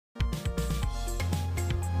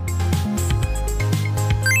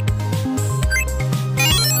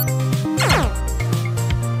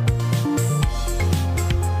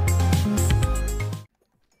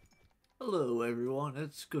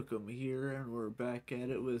it's Cookum here, and we're back at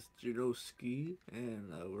it with Janosik,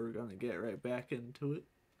 and we're gonna get right back into it.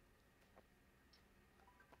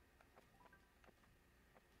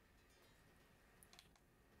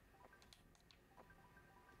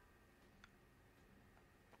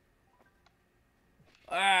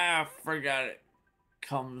 Ah, forgot it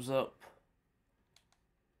comes up.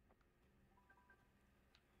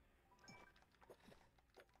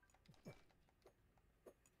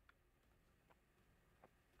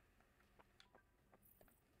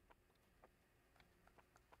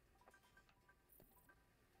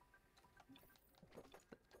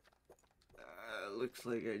 Looks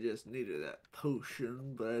like I just needed that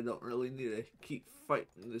potion, but I don't really need to keep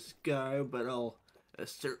fighting this guy, but I'll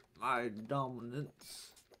assert my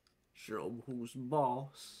dominance, show him who's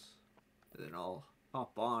boss, then I'll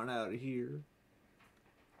hop on out of here.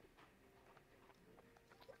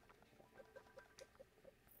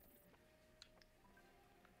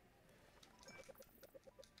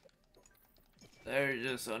 They're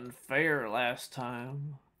just unfair last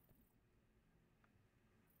time.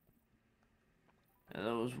 And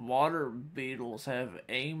those water beetles have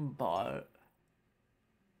aimbot.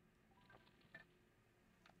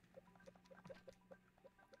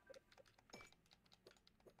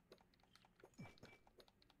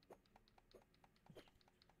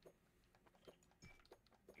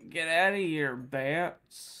 Get out of here,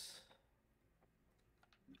 bats.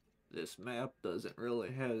 This map doesn't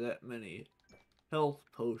really have that many health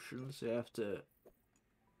potions. You have to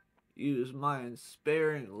use mine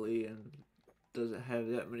sparingly, and doesn't have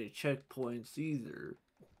that many checkpoints either.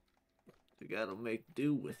 You gotta make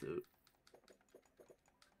do with it.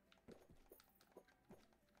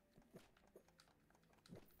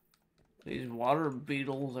 These water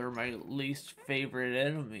beetles are my least favorite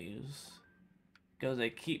enemies, because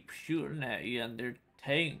they keep shooting at you and they're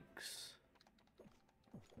tanks.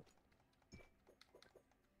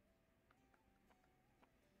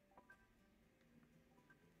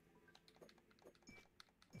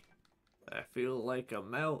 I feel like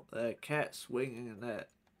I'm out that cat swinging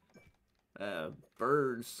at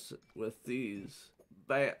birds with these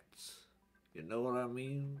bats. You know what I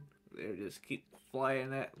mean? They just keep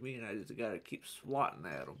flying at me, and I just gotta keep swatting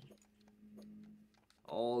at them.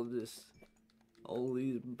 All these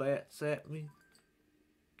bats at me,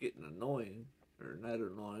 getting annoying, or not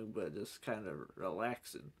annoying, but just kind of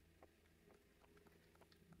relaxing.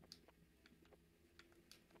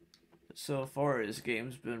 So far, this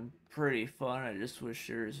game's been pretty fun. I just wish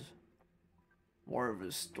there's more of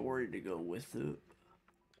a story to go with it.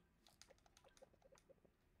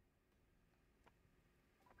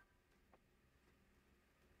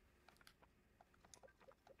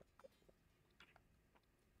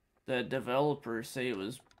 The developers say it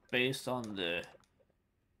was based on the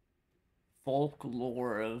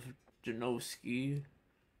folklore of Janosik,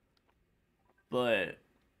 but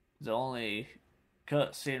the only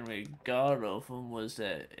cutscene we got of him was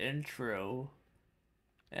that intro,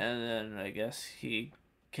 and then I guess he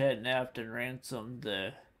kidnapped and ransomed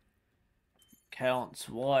the Count's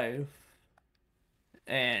wife,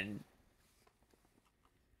 and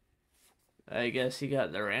I guess he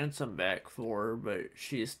got the ransom back for her, but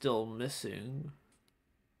she's still missing.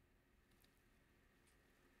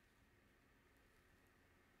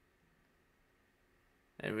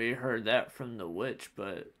 And we heard that from the witch,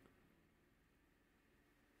 but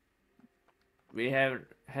we haven't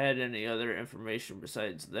had any other information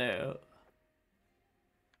besides that.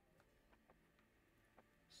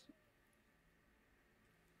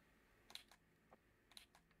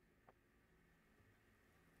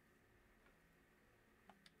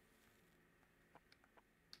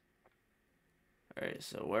 Alright,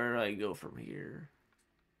 so where do I go from here?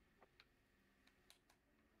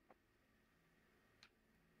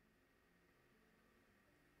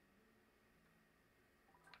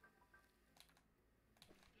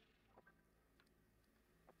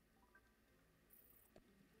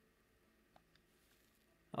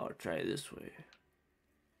 I'll try this way.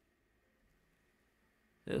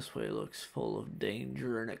 This way looks full of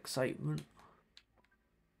danger and excitement.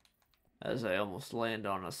 As I almost land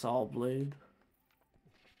on a saw blade.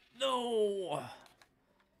 No!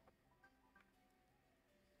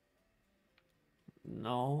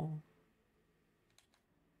 No.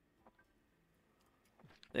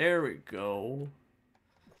 There we go.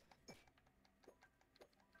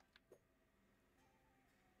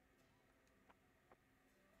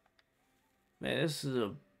 Man, this is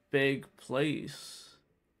a big place.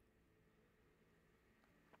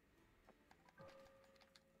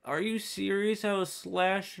 Are you serious? I was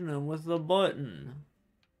slashing him with the button.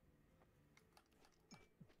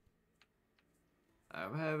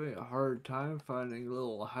 I'm having a hard time finding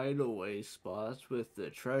little hideaway spots with the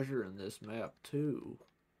treasure in this map too.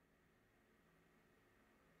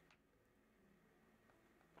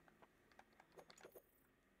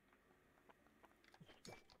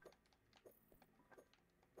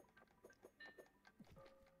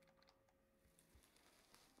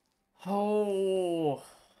 Oh,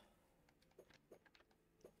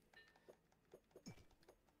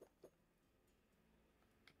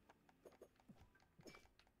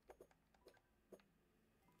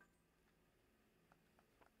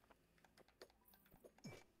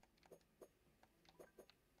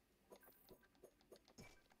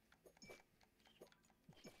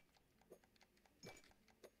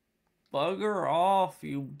 bugger off,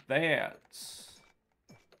 you bats.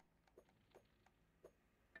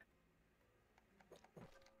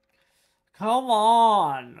 Come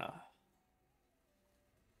on.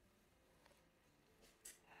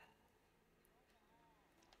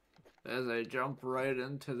 As I jump right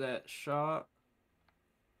into that shot.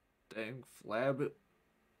 Dang flabbit.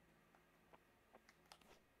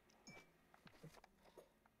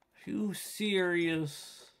 You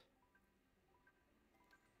serious?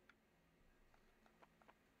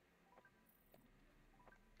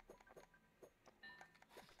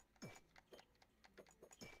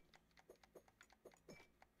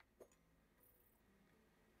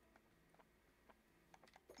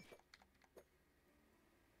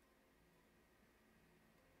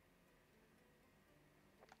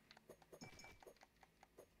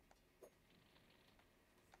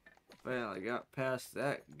 Finally got past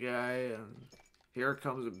that guy, and here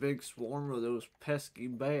comes a big swarm of those pesky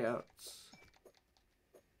bats.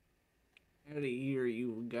 Out of here,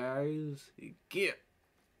 you guys. Get.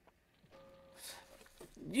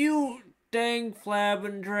 You dang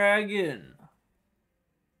flabbing dragon.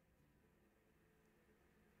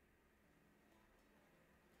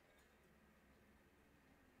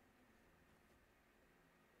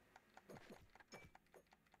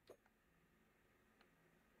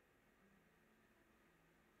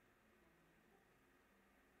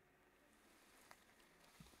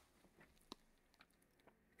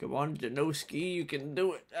 Come on, Janosik, you can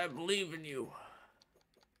do it. I believe in you.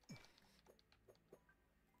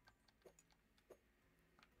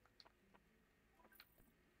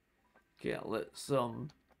 Can't let some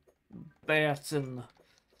bats and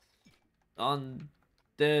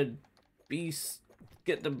undead beasts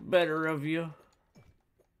get the better of you.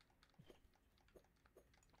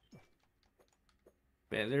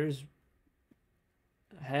 Man,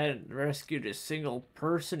 hadn't rescued a single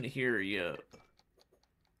person here yet.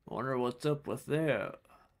 Wonder what's up with that.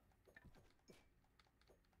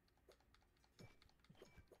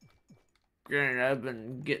 Granted, I've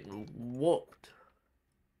been getting whooped.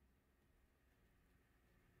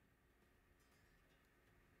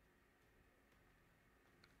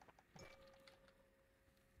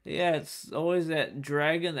 Yeah, it's always that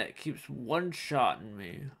dragon that keeps one-shotting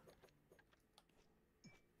me.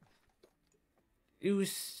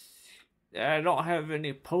 I don't have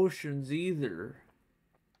any potions either.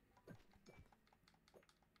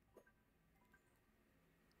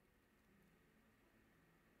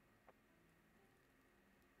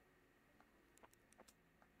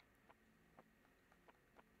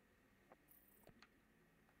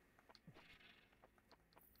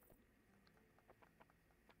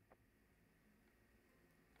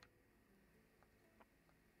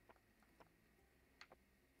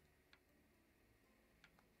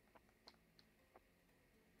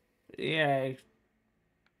 Yeah, I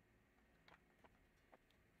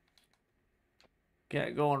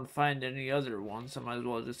can't go and find any other ones. I might as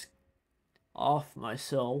well just off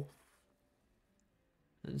myself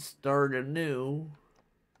and start anew.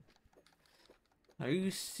 Are you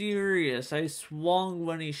serious? I swung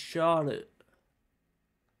when he shot it.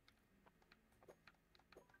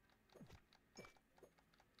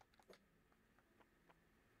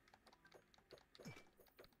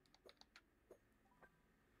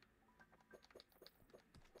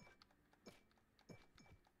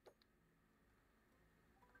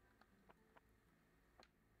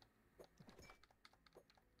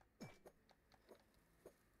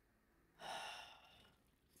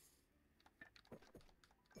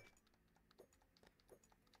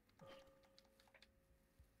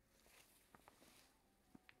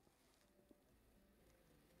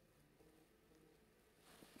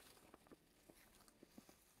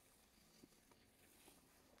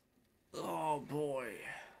 Oh boy.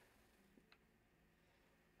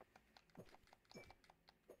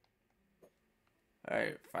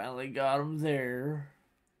 Alright, finally got him there.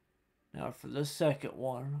 Now for the second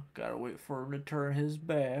one, gotta wait for him to turn his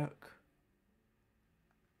back.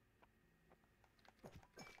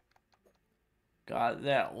 Got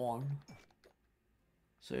that one.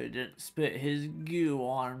 So he didn't spit his goo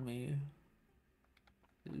on me.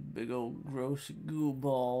 His big old gross goo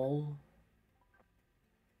ball.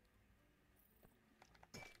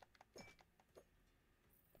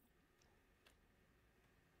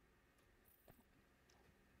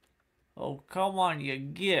 Oh, come on, you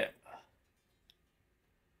get.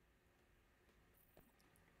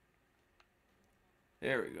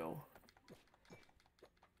 There we go.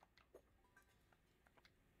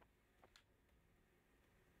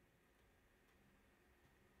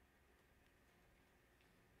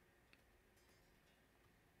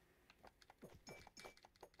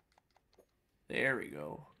 There we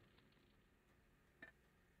go.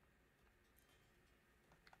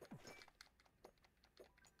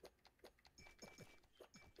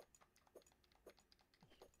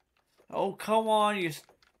 Oh, come on, you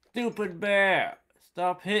stupid bat.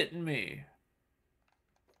 Stop hitting me.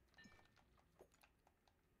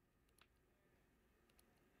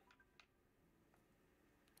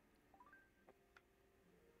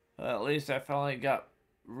 Well, at least I finally got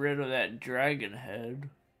rid of that dragon head.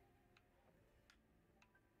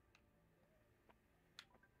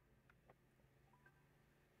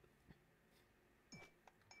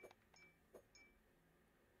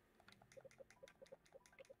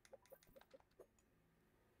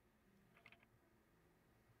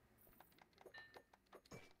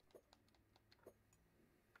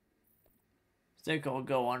 I think I'll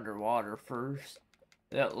go underwater first.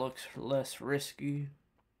 That looks less risky.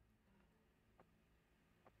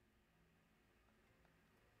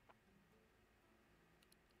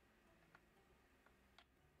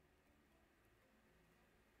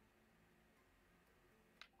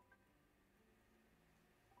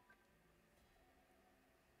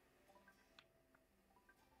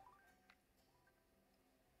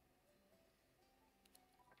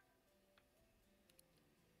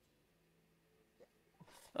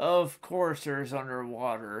 Of course there's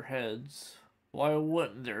underwater heads. Why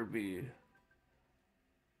wouldn't there be?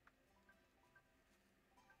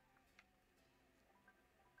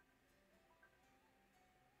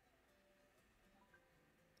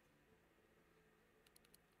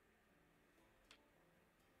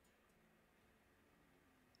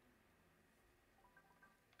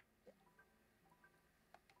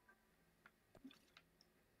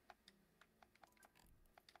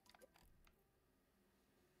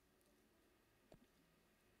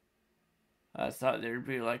 I thought there'd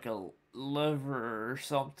be like a lever or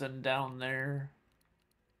something down there.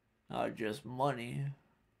 Not just money.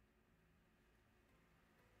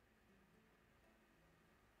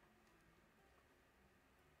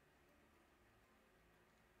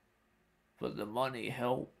 But the money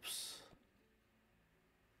helps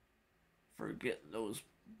for getting those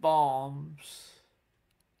bombs.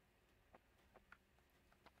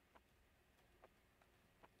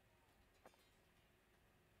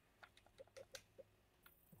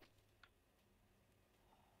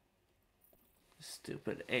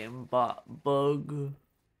 Stupid aimbot bug.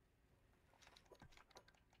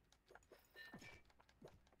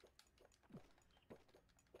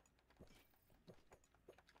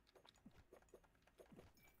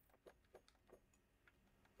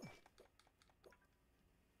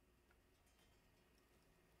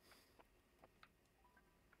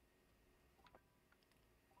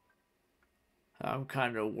 I'm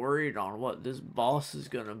kind of worried on what this boss is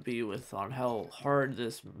gonna be with on how hard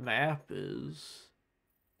this map is.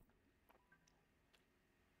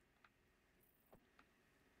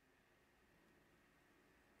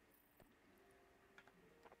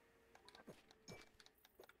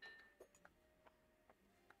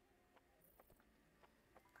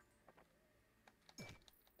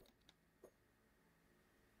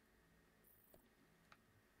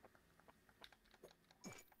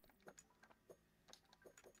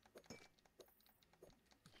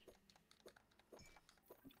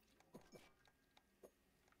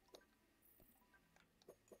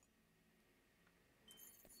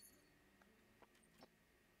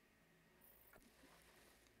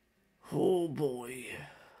 Oh boy.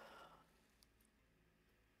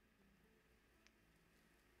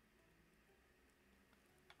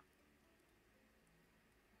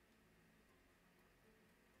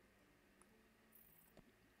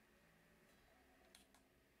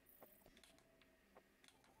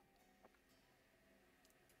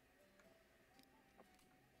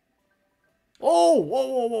 Oh, whoa,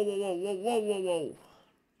 whoa, whoa, whoa, whoa, whoa, whoa, whoa.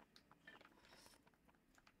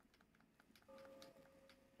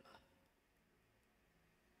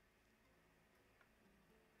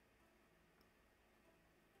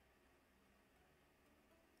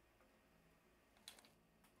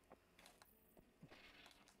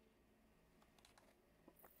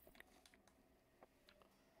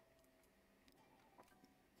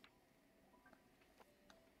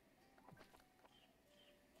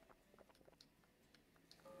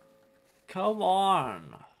 Come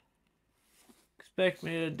on. Expect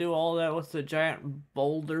me to do all that with the giant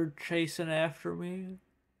boulder chasing after me?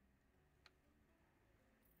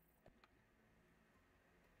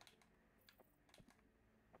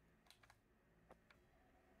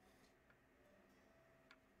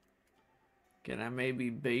 Can I maybe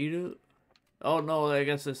beat it? Oh no, I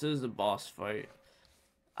guess this is the boss fight.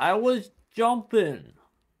 I was jumping.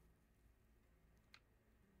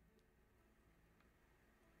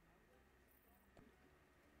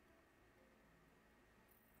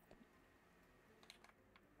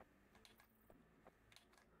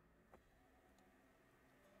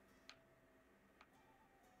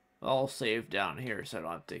 I'll save down here so I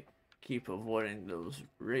don't have to keep avoiding those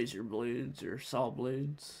razor blades or saw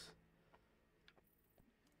blades.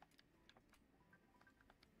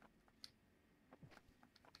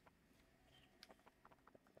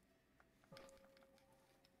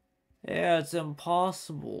 Yeah, it's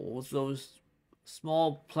impossible with those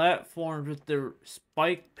small platforms with their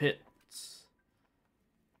spike pits.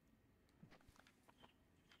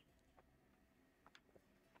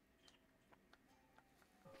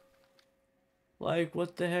 Like,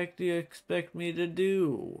 what the heck do you expect me to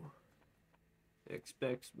do?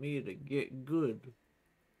 Expects me to get good.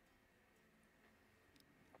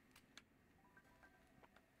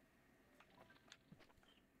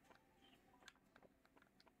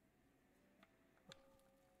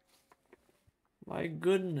 My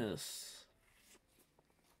goodness.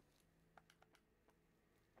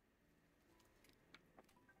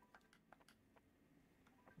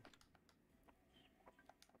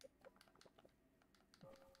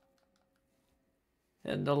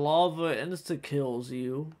 And the lava insta-kills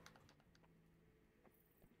you.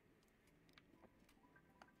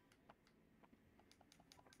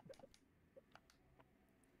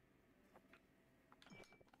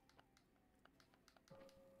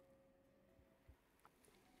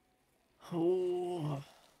 Oh.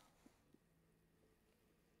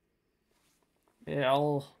 Yeah,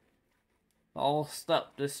 I'll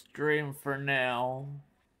stop the stream for now.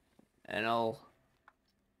 And I'll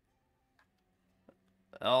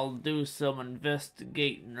do some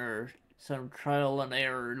investigating or some trial and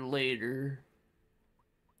error later.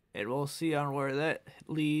 And we'll see on where that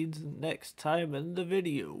leads next time in the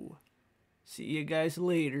video. See you guys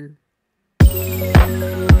later.